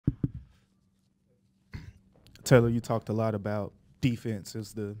Taylor, you talked a lot about defense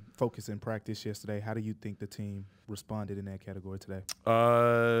as the focus in practice yesterday. How do you think the team responded in that category today?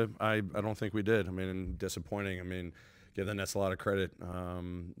 I don't think we did. I mean, disappointing. I mean, give the Nets a lot of credit.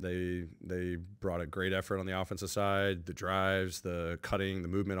 They brought a great effort on the offensive side, the drives, the cutting, the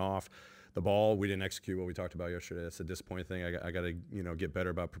movement off the ball. We didn't execute what we talked about yesterday. That's a disappointing thing. I got to get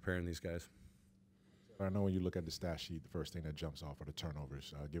better about preparing these guys. I know when you look at the stat sheet, the first thing that jumps off are the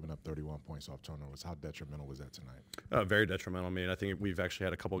turnovers. Giving up 31 points off turnovers. How detrimental was that tonight? Very detrimental. I mean, I think we've actually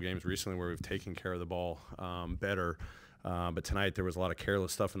had a couple of games recently where we've taken care of the ball better. But tonight there was a lot of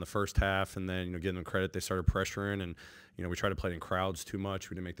careless stuff in the first half, and then giving them credit, they started pressuring, and we tried to play in crowds too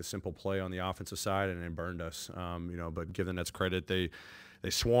much. We didn't make the simple play on the offensive side, and it burned us. But give the Nets credit, they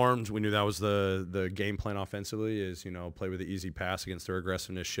swarmed. We knew that was the game plan offensively is, play with the easy pass against their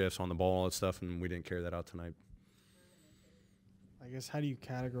aggressiveness shifts on the ball, all that stuff, and we didn't carry that out tonight. I guess, how do you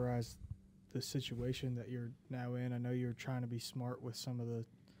categorize the situation that you're now in? I know you're trying to be smart with some of the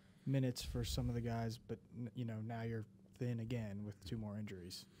minutes for some of the guys, but, now you're thin again with 2 more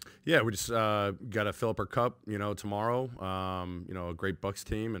injuries. Yeah, we just got to fill up our cup, tomorrow. A great Bucks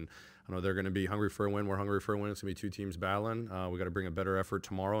team, and I know they're going to be hungry for a win. We're hungry for a win. It's going to be 2 teams battling. We got to bring a better effort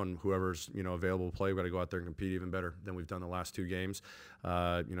tomorrow, and whoever's available to play, we got to go out there and compete even better than we've done the last 2 games.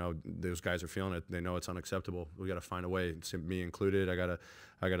 Those guys are feeling it. They know it's unacceptable. We got to find a way. It's me included. I got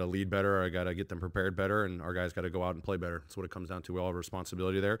to lead better. I got to get them prepared better, and our guys got to go out and play better. That's what it comes down to. We all have a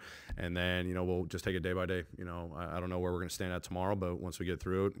responsibility there, and then we'll just take it day by day. I don't know where we're going to stand at tomorrow, but once we get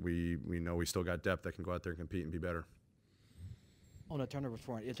through it, we know we still got depth that can go out there and compete and be better. On the turnover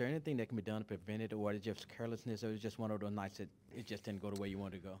front, is there anything that can be done to prevent it, or is it just carelessness, or is it just one of those nights that it just didn't go the way you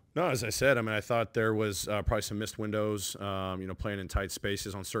wanted to go? No, as I said, I thought there was probably some missed windows, playing in tight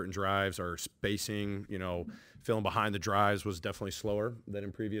spaces on certain drives, or spacing, filling behind the drives was definitely slower than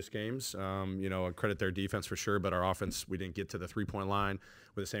in previous games. I credit their defense for sure, but our offense, we didn't get to the 3-point line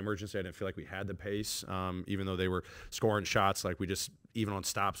with the same urgency. I didn't feel like we had the pace, even though they were scoring shots. Like even on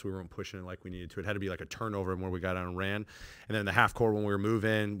stops, we weren't pushing it like we needed to. It had to be like a turnover where we got out and ran. And then in the half court, when we were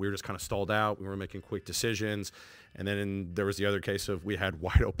moving, we were just kind of stalled out. We were making quick decisions. And then there was the other case of we had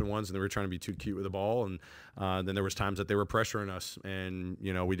wide open ones, and they were trying to be too cute with the ball. And then there was times that they were pressuring us, and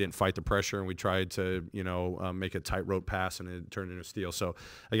we didn't fight the pressure, and we tried to make a tightrope pass, and it turned into a steal. So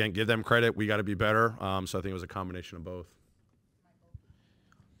again, give them credit. We got to be better. So I think it was a combination of both.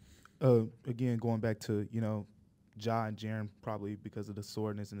 Again, going back to Ja and Jaren, probably because of the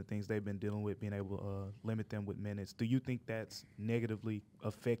soreness and the things they've been dealing with, being able to limit them with minutes. Do you think that's negatively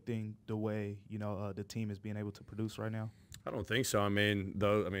affecting the way the team is being able to produce right now? I don't think so.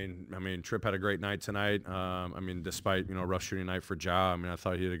 Tripp had a great night tonight. Despite rough shooting night for Ja, I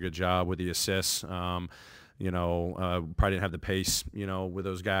thought he did a good job with the assists. Probably didn't have the pace, with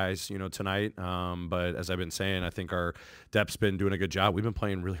those guys, tonight. But as I've been saying, I think our depth's been doing a good job. We've been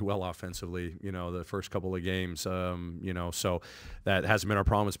playing really well offensively, the first couple of games, so that hasn't been our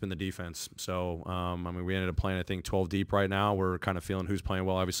problem. It's been the defense. So, we ended up playing, I think, 12 deep right now. We're kind of feeling who's playing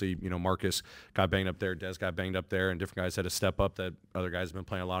well. Obviously, Marcus got banged up there. Des got banged up there, and different guys had to step up. That other guys have been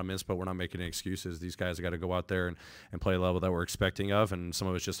playing a lot of minutes, but we're not making any excuses. These guys have got to go out there and play a level that we're expecting of, and some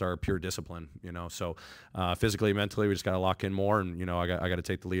of it's just our pure discipline, so physically, mentally, we just got to lock in more, and I got to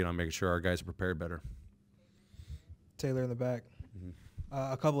take the lead on making sure our guys are prepared better. Taylor in the back.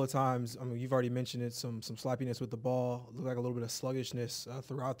 A couple of times, you've already mentioned it, some sloppiness with the ball. Looked like a little bit of sluggishness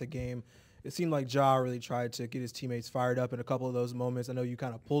throughout the game. It seemed like Ja really tried to get his teammates fired up in a couple of those moments. I know you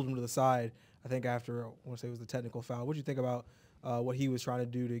kind of pulled him to the side, I think after, I want to say it was the technical foul. What did you think about what he was trying to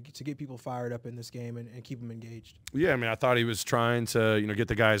do to get people fired up in this game and keep them engaged? Yeah, I thought he was trying to, get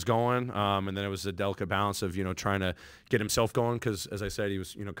the guys going, and then it was a delicate balance of, trying to get himself going because, as I said, he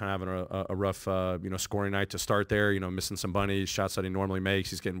was, kind of having a rough, scoring night to start there, missing some bunnies, shots that he normally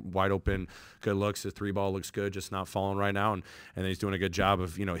makes. He's getting wide open, good looks. His 3-ball looks good, just not falling right now, and then he's doing a good job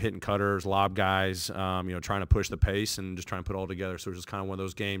of, hitting cutters, lob guys, trying to push the pace and just trying to put it all together. So it was just kind of one of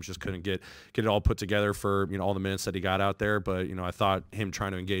those games, just couldn't get it all put together for, all the minutes that he got out there, but I thought him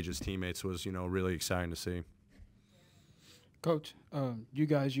trying to engage his teammates was, really exciting to see. Coach, you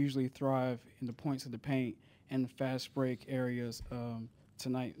guys usually thrive in the points of the paint and fast break areas.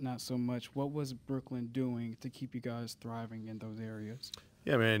 Tonight, not so much. What was Brooklyn doing to keep you guys thriving in those areas?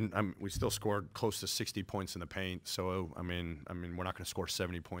 Yeah, man. We still scored close to 60 points in the paint. So I mean, we're not going to score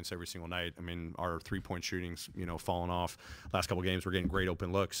 70 points every single night. I mean, our 3-point shooting's fallen off. Last couple games, we're getting great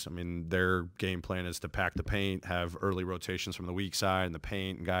open looks. I mean, their game plan is to pack the paint, have early rotations from the weak side and the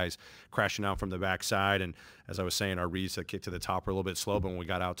paint, and guys crashing out from the backside. And as I was saying, our reads that kick to the top were a little bit slow, but when we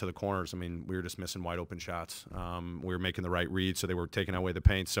got out to the corners, I mean, we were just missing wide open shots. We were making the right reads, so they were taking away the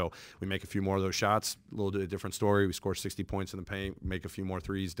paint. So we make a few more of those shots. A little bit different story. We score 60 points in the paint, make a few more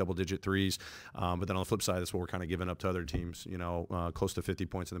threes, double-digit threes. But then on the flip side, that's what we're kind of giving up to other teams. Close to 50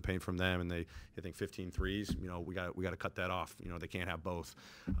 points in the paint from them, and they I think 15 threes. We got to cut that off. They can't have both.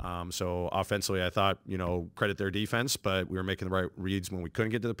 So offensively, I thought credit their defense, but we were making the right reads when we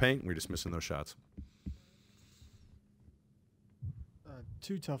couldn't get to the paint. We were just missing those shots.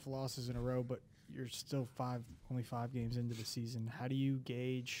 2 tough losses in a row, but you're still only 5 games into the season. How do you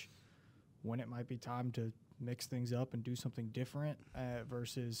gauge when it might be time to mix things up and do something different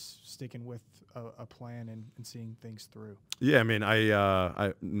versus sticking with a plan and seeing things through? Yeah, I mean,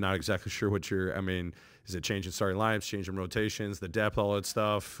 I'm not exactly sure what is it changing starting lineups, changing rotations, the depth, all that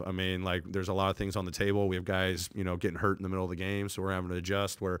stuff? I mean, there's a lot of things on the table. We have guys, getting hurt in the middle of the game, so we're having to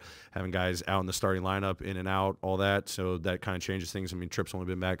adjust. We're having guys out in the starting lineup, in and out, all that, so that kind of changes things. I mean, Tripp's only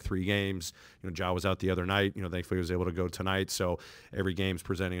been back 3 games. Ja was out the other night. Thankfully he was able to go tonight, so every game's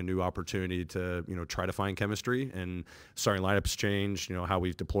presenting a new opportunity to, try to find chemistry, and starting lineups change, how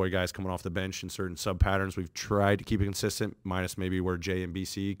we've deployed guys coming off the bench in certain sub-patterns. We've tried to keep it consistent, minus maybe where Jay and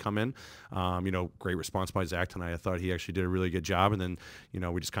BC come in. Great response by Zach tonight. I thought he actually did a really good job, and then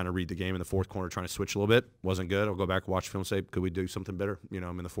we just kind of read the game in the fourth quarter, trying to switch a little bit. Wasn't good. I'll go back, watch film, say, could we do something better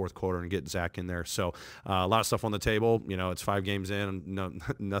in the fourth quarter and get Zach in there? So a lot of stuff on the table. It's 5 games in, and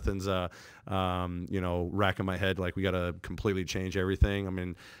nothing's racking my head like we got to completely change everything. I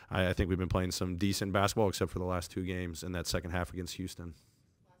mean, I think we've been playing some decent basketball except for the last 2 games in that second half against Houston.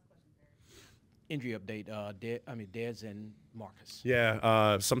 Injury update, Dez and Marcus.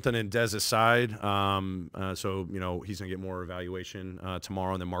 Yeah, something in Dez's side. So, he's going to get more evaluation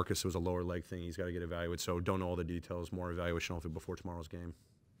tomorrow. And then Marcus was a lower leg thing. He's got to get evaluated. So don't know all the details. More evaluation hopefully before tomorrow's game.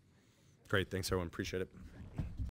 Great. Thanks, everyone. Appreciate it.